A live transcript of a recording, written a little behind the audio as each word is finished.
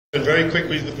And very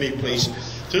quickly with me, please,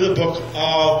 to the book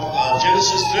of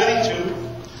Genesis 32,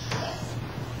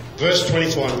 verse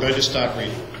 24. I'm going to start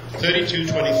reading.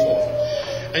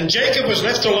 32:24. And Jacob was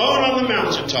left alone on the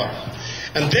mountaintop,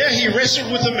 and there he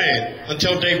wrestled with the man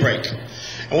until daybreak.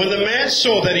 And when the man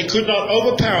saw that he could not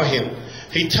overpower him,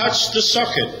 he touched the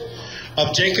socket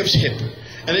of Jacob's hip,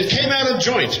 and it came out of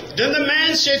joint. Then the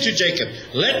man said to Jacob,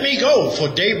 "Let me go, for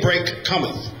daybreak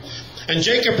cometh." And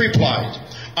Jacob replied,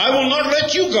 "I will not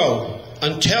let you go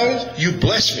until you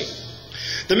bless me."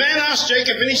 The man asked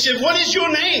Jacob, and he said, "What is your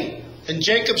name?" And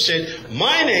Jacob said,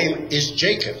 "My name is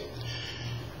Jacob."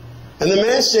 And the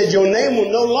man said, "Your name will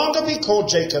no longer be called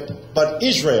Jacob, but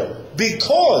Israel,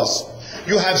 because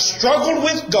you have struggled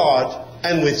with God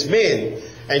and with men,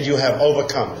 and you have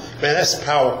overcome." Man, that's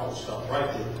powerful stuff right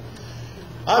there.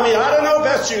 I mean, I don't know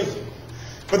about you,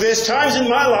 but there's times in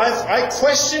my life I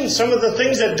question some of the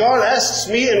things that God asks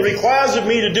me and requires of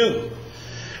me to do.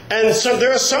 And so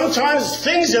there are sometimes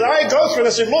things that I go through and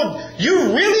I say, "Lord, you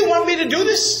really want me to do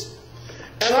this?"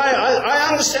 And I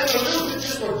understand a little bit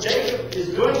just what Jacob is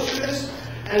going through this.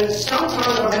 And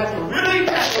sometimes I have to really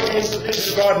battle against the things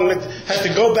of God and have to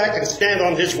go back and stand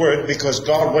on His word, because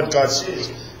God, what God says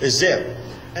is there.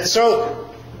 And so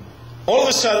all of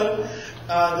a sudden,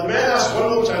 the man asked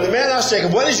one more time, the man asked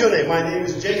Jacob, "What is your name?" "My name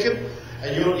is Jacob."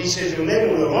 And he says, "Your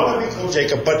name will no longer be called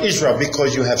Jacob, but Israel,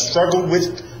 because you have struggled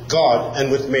with God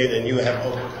and with men, and you have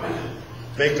overcome."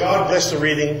 May God bless the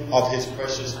reading of His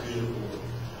precious, beautiful word.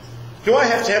 Do I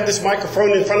have to have this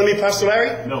microphone in front of me, Pastor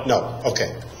Larry? No. No. Okay.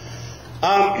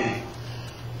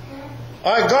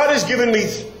 God has given me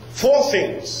 4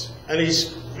 things, and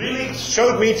He's really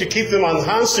showed me to keep them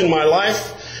enhanced in my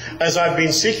life as I've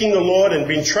been seeking the Lord and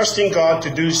been trusting God to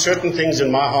do certain things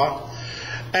in my heart.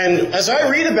 And as I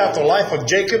read about the life of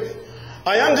Jacob,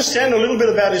 I understand a little bit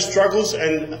about his struggles,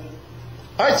 and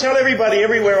I tell everybody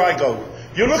everywhere I go,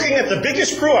 you're looking at the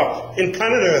biggest screw-up in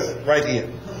planet Earth right here,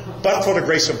 but for the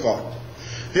grace of God.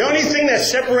 The only thing that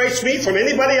separates me from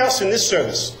anybody else in this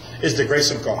service is the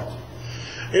grace of God.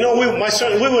 You know, my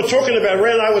son, we were talking about,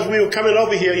 Ray and I, we were coming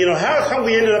over here, you know, how come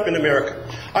we ended up in America?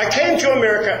 I came to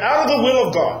America out of the will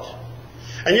of God.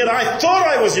 And yet I thought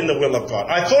I was in the will of God.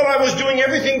 I thought I was doing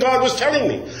everything God was telling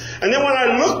me. And then when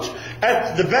I looked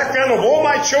at the background of all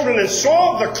my children and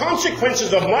saw the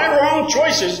consequences of my wrong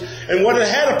choices and what it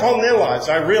had upon their lives,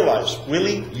 I realized,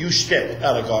 Willie, you stepped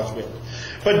out of God's will.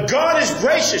 But God is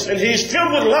gracious, and He is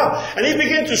filled with love. And He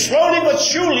began to slowly but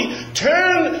surely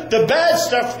turn the bad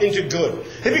stuff into good.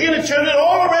 He began to turn it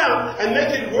all around and make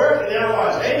it work in our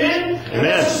lives. Amen? And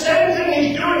that's the same thing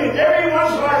He's doing in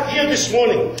everyone's life here this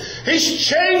morning. He's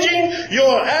changing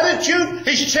your attitude.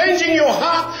 He's changing your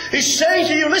heart. He's saying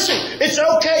to you, listen, it's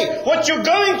okay. What you're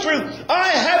going through, I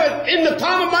have it in the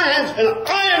palm of my hands, and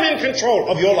I am in control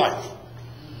of your life.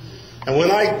 And when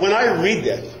I read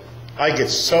that, I get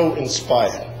so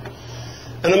inspired.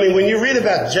 And I mean, when you read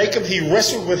about Jacob, he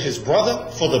wrestled with his brother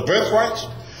for the birthright.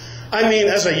 I mean,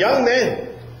 as a young man,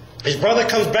 his brother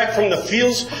comes back from the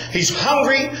fields. He's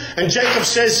hungry. And he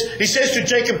says to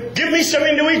Jacob, "Give me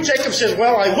something to eat." Jacob says,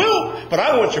 "Well, I will, but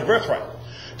I want your birthright."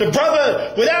 The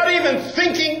brother, without even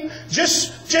thinking,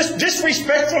 just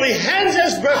disrespectfully hands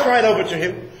his birthright over to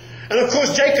him. And of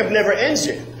course, Jacob never ends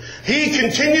it. He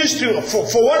continues to,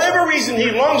 for whatever reason, he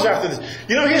longs after this.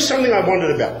 You know, here's something I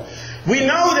wondered about. We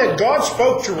know that God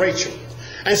spoke to Rachel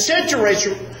and said to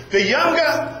Rachel, the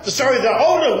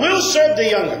older will serve the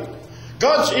younger.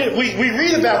 We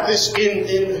read about this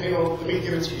hang on, let me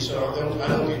give it to you so I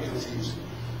don't get confused.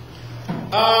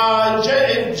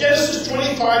 In Genesis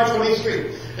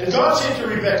 25:23, and God said to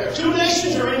Rebekah, 2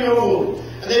 nations are in your womb,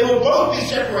 and they will both be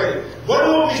separated. One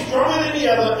will be stronger than the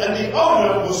other, and the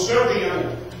older will serve the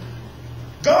younger.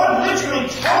 God literally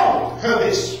told her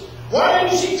this. Why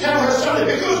didn't she tell her son?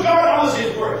 Because God honors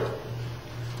His word.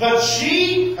 But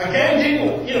she, again,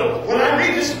 didn't. You know, when I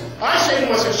read this, I say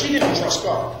to myself, she didn't trust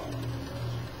God.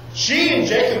 She and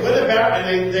Jacob went about,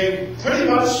 and they pretty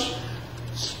much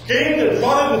schemed and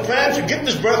plotted and planned to get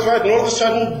this birthright, and all of a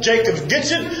sudden Jacob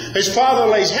gets it. His father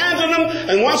lays hands on him,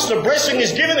 and once the blessing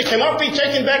is given, it cannot be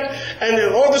taken back. And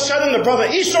then all of a sudden the brother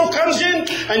Esau comes in,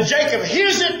 and Jacob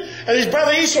hears it, and his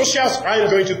brother Esau shouts, "I am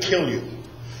going to kill you."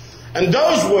 And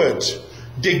those words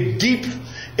dig deep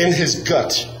in his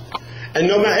gut. And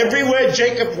no matter everywhere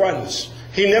Jacob runs,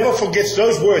 he never forgets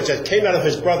those words that came out of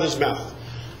his brother's mouth.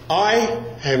 "I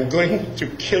am going to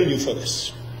kill you for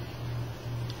this."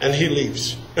 And he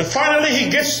leaves. And finally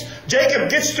Jacob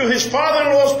gets to his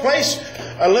father-in-law's place,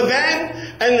 Laban,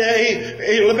 and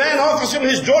Laban offers him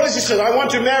his daughters. He says, "I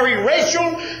want to marry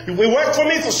Rachel. We work for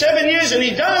me for 7 years," and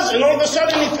he does. And all of a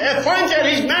sudden he finds out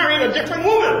he's married a different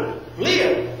woman,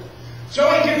 Leah. So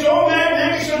he gets all mad and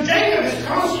angry. So Jacob is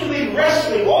constantly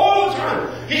wrestling all the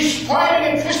time. He's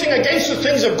fighting and twisting against the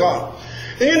things of God.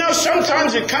 And you know,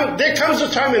 sometimes there comes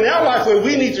a time in our life where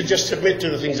we need to just submit to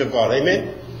the things of God.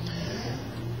 Amen?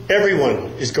 Everyone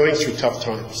is going through tough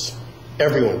times.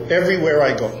 Everyone. Everywhere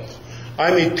I go.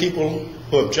 I meet people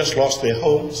who have just lost their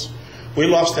homes. We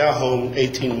lost our home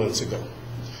 18 months ago.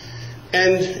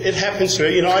 And it happens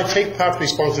to, you know, I take part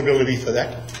responsibility for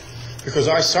that because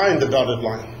I signed the dotted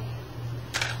line.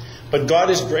 But God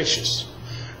is gracious.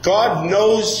 God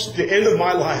knows the end of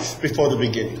my life before the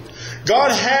beginning.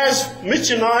 God has Mitch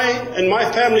and I and my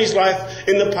family's life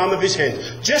in the palm of His hand,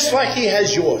 just like He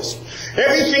has yours.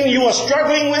 Everything you are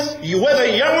struggling with, whether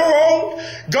young or old,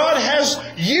 God has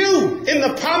you in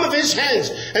the palm of His hands.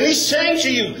 And He's saying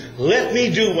to you, let me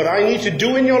do what I need to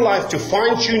do in your life to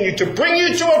fine-tune you, to bring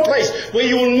you to a place where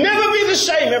you will never be the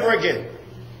same ever again.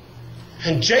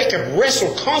 And Jacob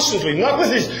wrestled constantly, not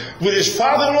with his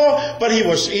father-in-law, but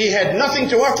he had nothing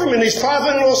to offer him. And his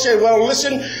father-in-law said, well,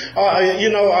 listen,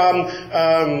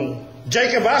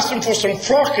 Jacob asked him for some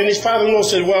flock, and his father-in-law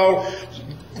said, well,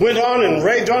 went on and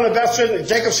raved on about certain.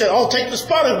 Jacob said, I'll take the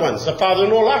spotted ones. The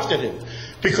father-in-law laughed at him,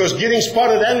 because getting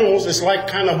spotted animals is like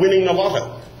kind of winning the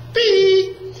lotto.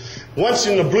 Beep! Once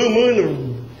in the blue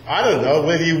moon, I don't know,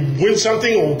 whether you win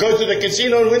something or go to the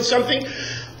casino and win something.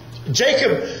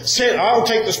 Jacob said, I'll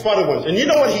take the spotted ones. And you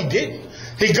know what he did?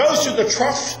 He goes to the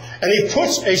trough and he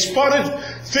puts a spotted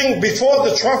thing before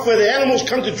the trough where the animals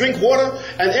come to drink water.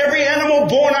 And every animal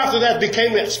born after that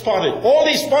became spotted. All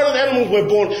these spotted animals were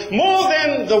born, more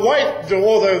than the white,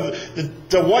 or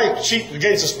the white sheep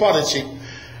against the spotted sheep.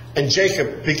 And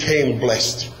Jacob became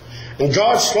blessed. And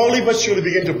God slowly but surely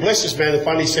began to bless this man and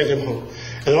finally sent him home.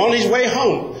 And on his way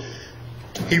home,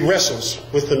 he wrestles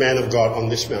with the man of God on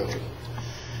this mountain.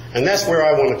 And that's where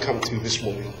I want to come to this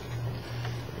morning.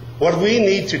 What we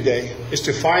need today is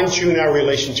to fine-tune our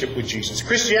relationship with Jesus.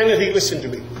 Christianity, listen to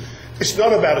me, it's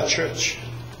not about a church.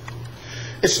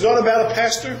 It's not about a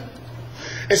pastor.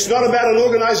 It's not about an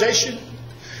organization.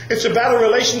 It's about a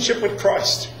relationship with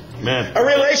Christ. Amen. A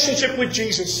relationship with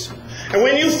Jesus. And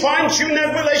when you fine-tune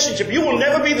that relationship, you will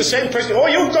never be the same person. Oh,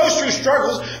 you'll go through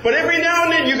struggles, but every now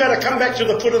and then you've got to come back to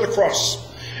the foot of the cross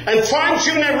and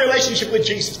fine-tune that relationship with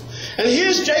Jesus. And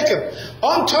here's Jacob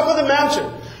on top of the mountain.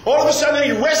 All of a sudden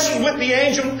he wrestles with the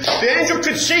angel. The angel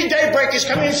could see daybreak is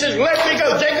coming and says, let me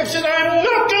go. Jacob said, I'm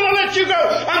not going to let you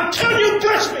go until you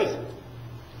bless me.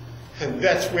 And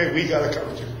that's where we got to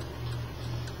come to.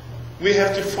 We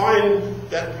have to find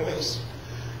that place.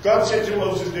 God said to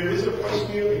Moses, there is a place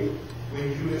near me where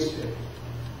you will stay.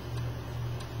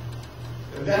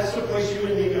 And that's the place you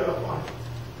and me got to find.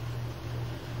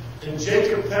 And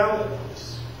Jacob found that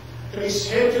place. And he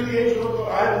said to the angel of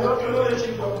God, I am not going to let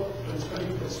you go until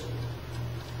you bless me.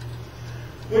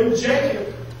 When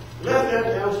Jacob left that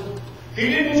mountain, he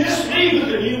didn't just leave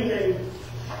with a new name.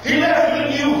 He left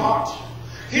with a new heart.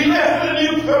 He left with a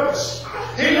new purpose.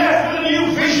 He left with a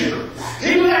new vision.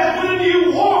 He left with a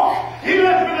new walk. He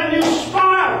left with a new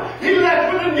smile. He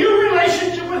left with a new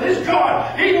relationship with his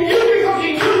God. He knew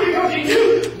because he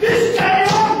knew this day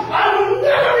on, I will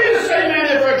never be the same man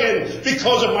ever again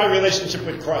because of my relationship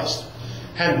with Christ.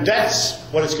 And that's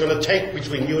what it's going to take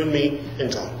between you and me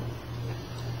and God.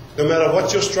 No matter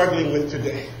what you're struggling with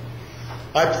today,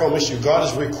 I promise you, God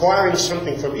is requiring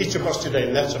something from each of us today,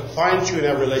 and that's to fine-tune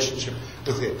our relationship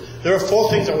with Him. There are 4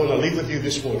 things I want to leave with you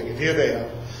this morning, and here they are.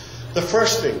 The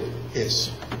first thing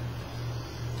is,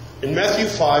 in Matthew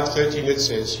 5:13 it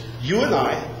says, you and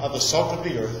I are the salt of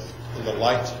the earth and the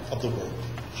light of the world.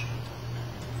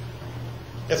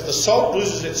 If the salt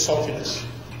loses its saltiness,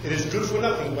 it is good for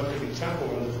nothing but to be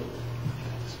trampled underfoot.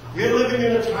 We are living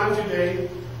in a time today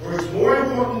where it's more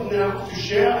important now to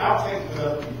share our faith with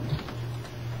other people.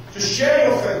 To share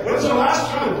your faith. When was the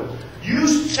last time you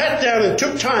sat down and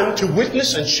took time to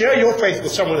witness and share your faith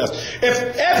with someone else?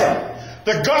 If ever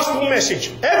the gospel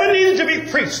message ever needed to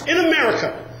be preached in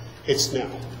America, it's now.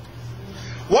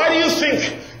 Why do you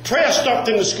think prayer stopped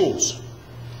in the schools?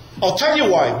 I'll tell you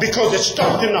why. Because it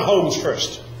stopped in the homes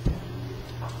first.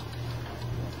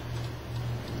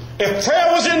 If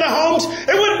prayer was in the homes,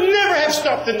 it would never have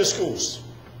stopped in the schools.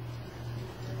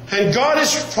 And God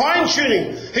is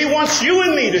fine-tuning. He wants you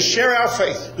and me to share our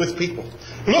faith with people.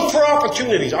 Look for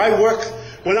opportunities. I work,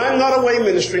 when I'm not away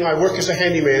ministering, I work as a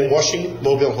handyman washing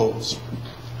mobile homes.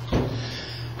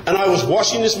 And I was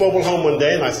washing this mobile home one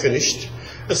day and I finished.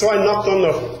 And so I knocked on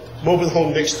the mobile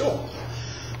home next door.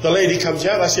 The lady comes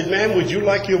out. I said, ma'am, would you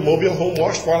like your mobile home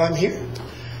washed while I'm here?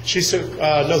 She said,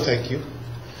 no, thank you.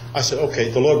 I said,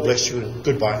 okay, the Lord bless you and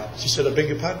goodbye. She said, I beg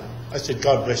your pardon? I said,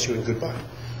 God bless you and goodbye.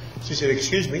 She said,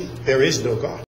 excuse me, there is no God.